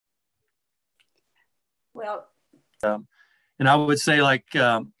Well, And I would say, like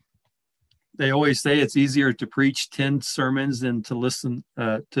they always say, it's easier to preach 10 sermons than to listen,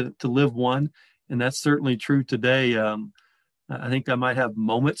 to live one. And that's certainly true today. I think I might have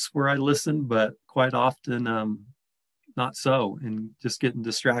moments where I listen, but quite often not so, and just getting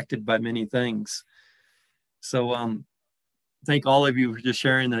distracted by many things. So thank all of you for just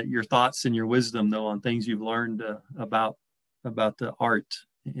sharing your thoughts and your wisdom, though, on things you've learned about the art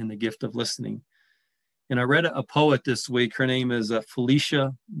and the gift of listening. And I read a poet this week. Her name is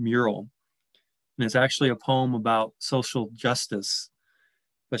Felicia Murrell, and it's actually a poem about social justice.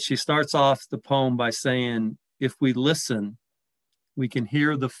 But she starts off the poem by saying, "If we listen, we can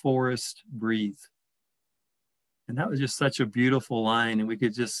hear the forest breathe." And that was just such a beautiful line, and we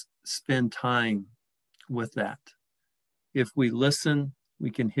could just spend time with that. If we listen,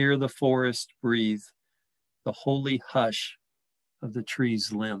 we can hear the forest breathe, the holy hush of the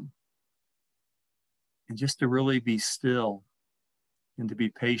tree's limb. And just to really be still and to be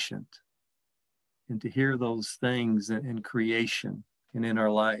patient and to hear those things in creation and in our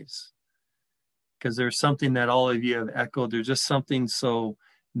lives. Because there's something that all of you have echoed. There's just something so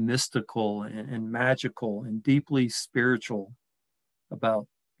mystical and magical and deeply spiritual about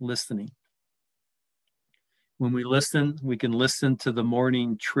listening. When we listen, we can listen to the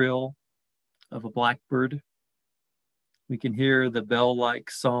morning trill of a blackbird. We can hear the bell-like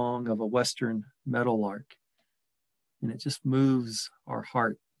song of a western meadowlark, and it just moves our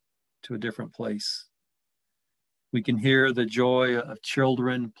heart to a different place. We can hear the joy of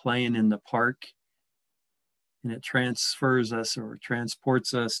children playing in the park, and it transfers us or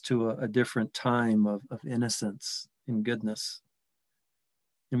transports us to a different time of innocence and goodness.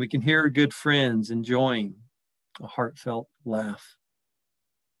 And we can hear good friends enjoying a heartfelt laugh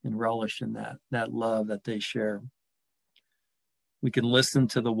and relish in that love that they share. We can listen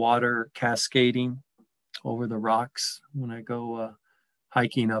to the water cascading over the rocks. When I go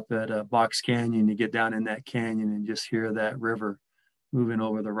hiking up at Box Canyon, you get down in that canyon and just hear that river moving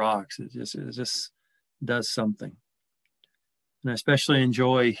over the rocks. It just does something. And I especially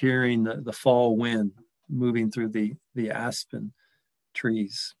enjoy hearing the fall wind moving through the aspen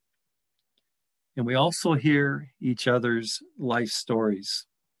trees. And we also hear each other's life stories.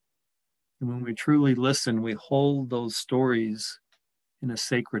 And when we truly listen, we hold those stories in a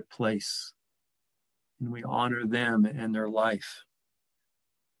sacred place, and we honor them and their life.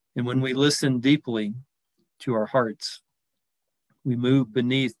 And when we listen deeply to our hearts, we move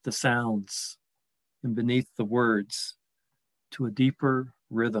beneath the sounds and beneath the words to a deeper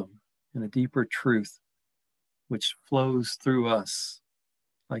rhythm and a deeper truth, which flows through us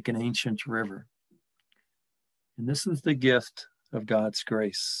like an ancient river. And this is the gift of God's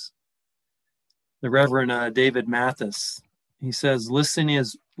grace. The Reverend David Mathis, he says, listening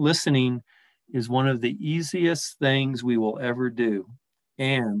is one of the easiest things we will ever do.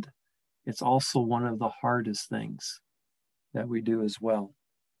 And it's also one of the hardest things that we do as well.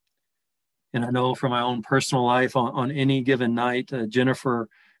 And I know from my own personal life, on any given night, Jennifer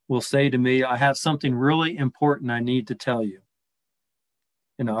will say to me, "I have something really important I need to tell you."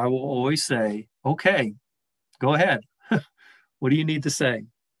 And I will always say, "Okay, go ahead. What do you need to say?"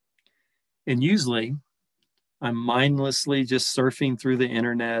 And usually I'm mindlessly just surfing through the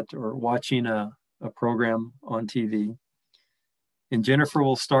internet or watching a program on TV. And Jennifer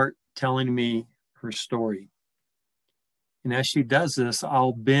will start telling me her story. And as she does this,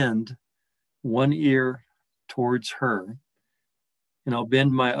 I'll bend one ear towards her, and I'll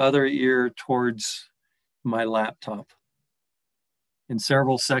bend my other ear towards my laptop. And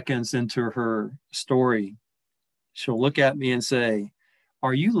several seconds into her story, she'll look at me and say,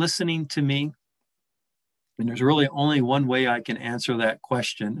 "Are you listening to me?" And there's really only one way I can answer that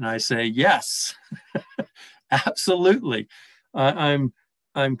question. And I say, yes, absolutely. I'm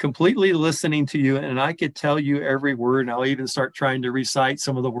completely listening to you, and I could tell you every word. And I'll even start trying to recite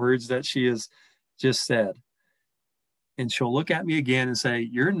some of the words that she has just said. And she'll look at me again and say,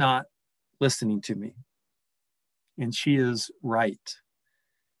 "You're not listening to me." And she is right.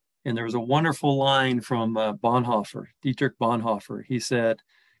 And there was a wonderful line from Bonhoeffer, Dietrich Bonhoeffer. He said,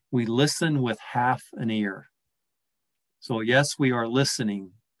 "We listen with half an ear." So yes, we are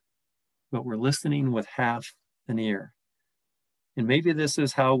listening, but we're listening with half an ear. And maybe this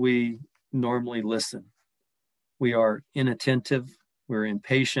is how we normally listen. We are inattentive, we're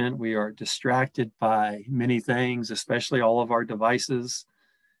impatient, we are distracted by many things, especially all of our devices.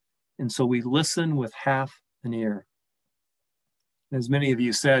 And so we listen with half an ear. As many of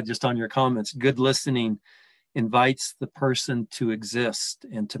you said just on your comments, good listening invites the person to exist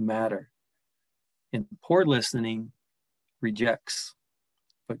and to matter. And poor listening rejects.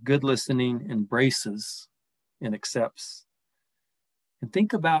 but good listening embraces and accepts. And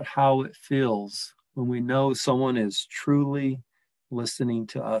think about how it feels when we know someone is truly listening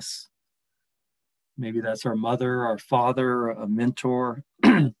to us. Maybe that's our mother, our father, a mentor,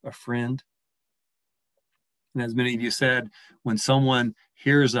 a friend. And as many of you said, when someone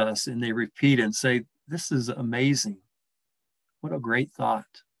hears us and they repeat and say, "This is amazing. What a great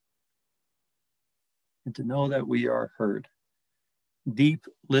thought." And to know that we are heard. Deep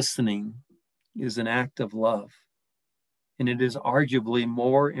listening is an act of love, and it is arguably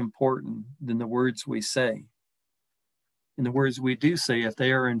more important than the words we say. And the words we do say, if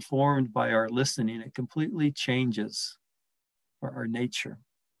they are informed by our listening, it completely changes our nature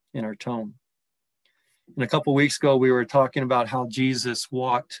and our tone. And a couple of weeks ago, we were talking about how Jesus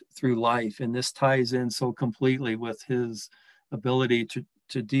walked through life, and this ties in so completely with his ability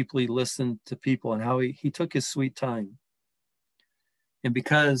to deeply listen to people and how he took his sweet time. And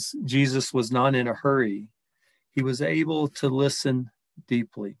because Jesus was not in a hurry, he was able to listen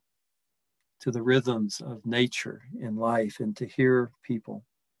deeply to the rhythms of nature and life and to hear people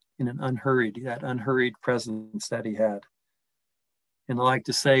in that unhurried presence that he had. And I like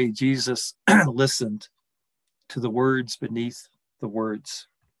to say, Jesus listened to the words beneath the words.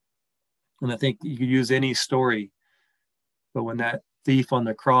 And I think you could use any story, but when that thief on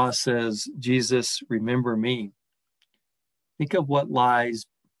the cross says, "Jesus, remember me," think of what lies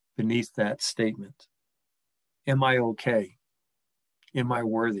beneath that statement. Am I okay? Am I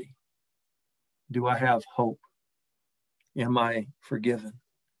worthy? Do I have hope? Am I forgiven?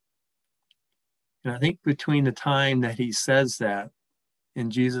 And I think between the time that he says that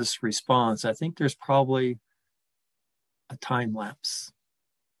and Jesus' response, I think there's probably a time lapse.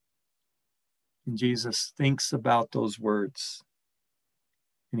 And Jesus thinks about those words.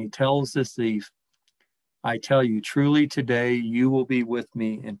 And he tells the thief, "I tell you, truly today you will be with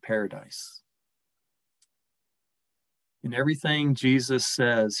me in paradise." In everything Jesus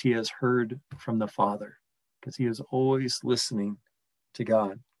says, he has heard from the Father, because he is always listening to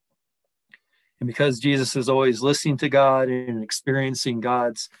God. And because Jesus is always listening to God and experiencing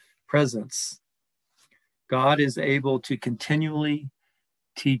God's presence, God is able to continually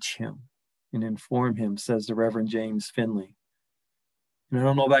teach him and inform him, says the Reverend James Finley. And I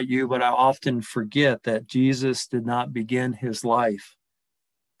don't know about you, but I often forget that Jesus did not begin his life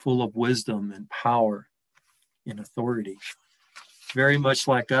full of wisdom and power and authority. Very much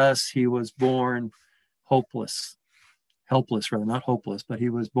like us, he was born helpless, rather, not hopeless, but he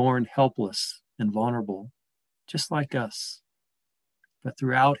was born helpless and vulnerable, just like us. But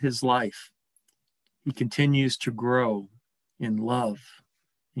throughout his life, he continues to grow in love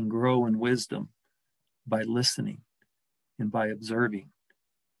and grow in wisdom by listening and by observing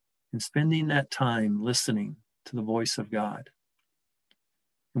and spending that time listening to the voice of God.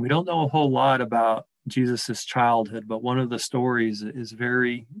 And we don't know a whole lot about Jesus' childhood, but one of the stories is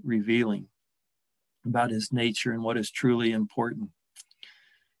very revealing about his nature and what is truly important.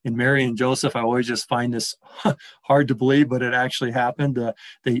 In Mary and Joseph, I always just find this hard to believe, but it actually happened.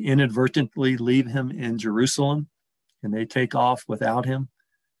 They inadvertently leave him in Jerusalem and they take off without him.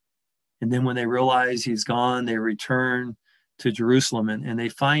 And then when they realize he's gone, they return to Jerusalem and they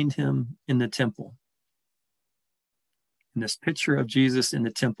find him in the temple. And this picture of Jesus in the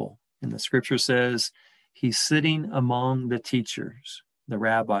temple, and the scripture says he's sitting among the teachers, the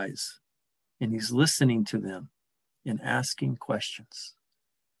rabbis, and he's listening to them and asking questions.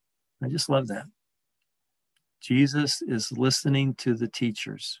 I just love that. Jesus is listening to the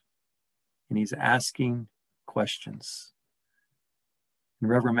teachers and he's asking questions. And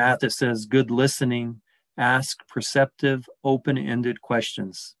Reverend Mathis says, good listening, ask perceptive, open-ended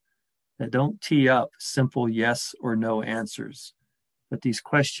questions that don't tee up simple yes or no answers, but these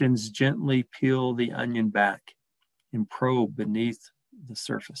questions gently peel the onion back and probe beneath the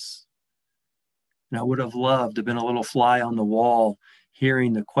surface. And I would have loved to have been a little fly on the wall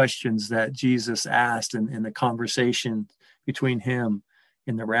hearing the questions that Jesus asked in the conversation between him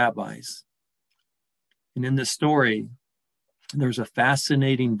and the rabbis. And in this story, there's a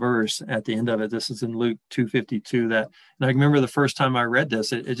fascinating verse at the end of it. This is in Luke 2:52 and I remember the first time I read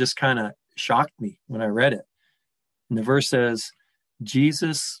this, it just kind of shocked me when I read it. And the verse says,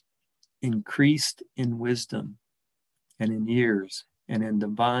 Jesus increased in wisdom and in years and in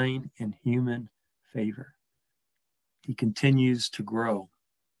divine and human favor. He continues to grow,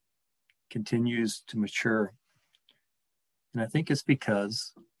 continues to mature. And I think it's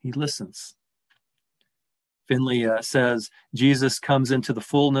because he listens. Finley says Jesus comes into the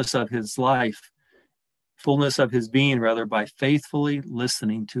fullness of his life, fullness of his being, rather, by faithfully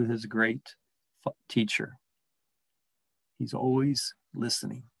listening to his great teacher. He's always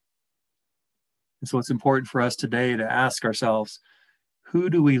listening. And so it's important for us today to ask ourselves, who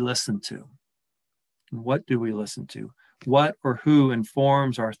do we listen to? And what do we listen to? What or who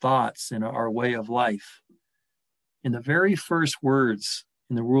informs our thoughts and our way of life? And the very first words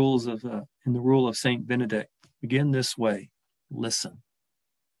in the rule of Saint Benedict begin this way: listen.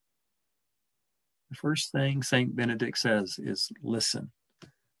 The first thing Saint Benedict says is listen.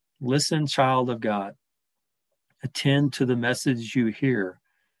 Listen, child of God. Attend to the message you hear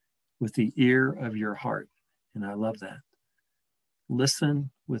with the ear of your heart. And I love that.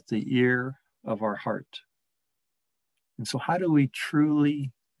 Listen with the ear of our heart. And so how do we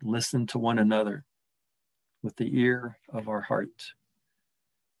truly listen to one another? With the ear of our heart.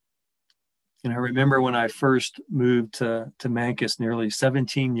 And I remember when I first moved to Mancos nearly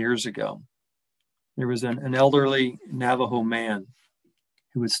 17 years ago, there was an elderly Navajo man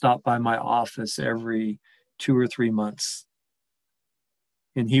who would stop by my office every 2 or 3 months.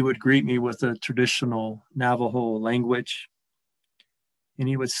 And he would greet me with a traditional Navajo language. And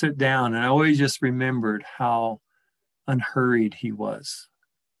he would sit down, and I always just remembered how unhurried he was.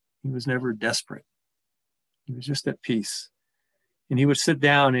 He was never desperate. He was just at peace. And he would sit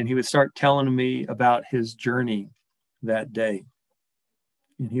down and he would start telling me about his journey that day.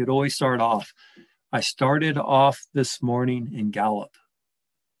 And he would always start off, I started off this morning in Gallup.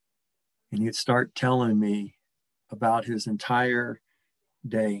 And he'd start telling me about his entire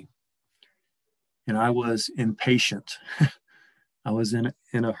day. And I was impatient. I was in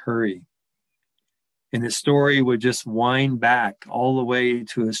a hurry. And his story would just wind back all the way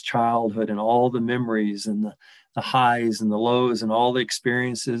to his childhood and all the memories and the highs and the lows and all the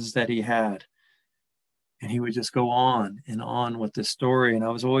experiences that he had. And he would just go on and on with the story. And I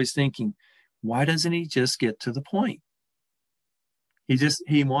was always thinking, why doesn't he just get to the point?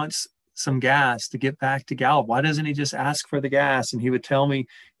 He wants some gas to get back to Gallup. Why doesn't he just ask for the gas? And he would tell me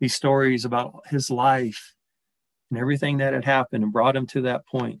these stories about his life and everything that had happened and brought him to that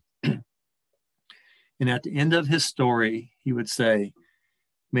point. And at the end of his story, he would say,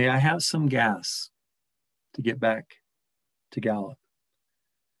 may I have some gas to get back to Gallup?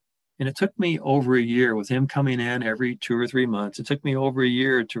 And it took me over a year with him coming in every 2 or 3 months. It took me over a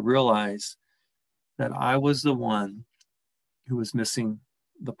year to realize that I was the one who was missing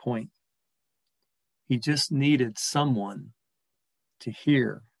the point. He just needed someone to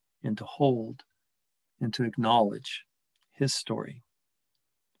hear and to hold and to acknowledge his story.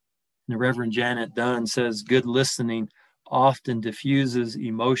 And the Reverend Janet Dunn says, good listening often diffuses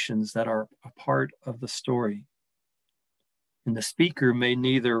emotions that are a part of the story. And the speaker may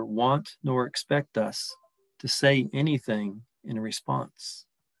neither want nor expect us to say anything in response.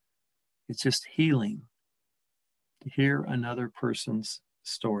 It's just healing to hear another person's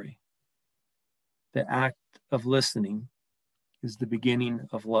story. The act of listening is the beginning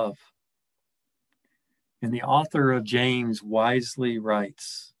of love. And the author of James wisely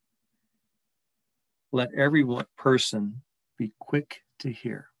writes, let every person be quick to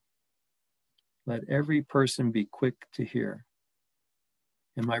hear. Let every person be quick to hear.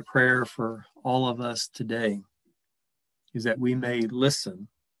 And my prayer for all of us today is that we may listen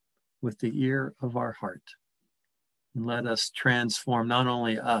with the ear of our heart and let us transform not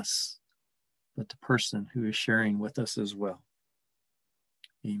only us, but the person who is sharing with us as well.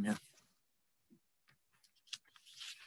 Amen.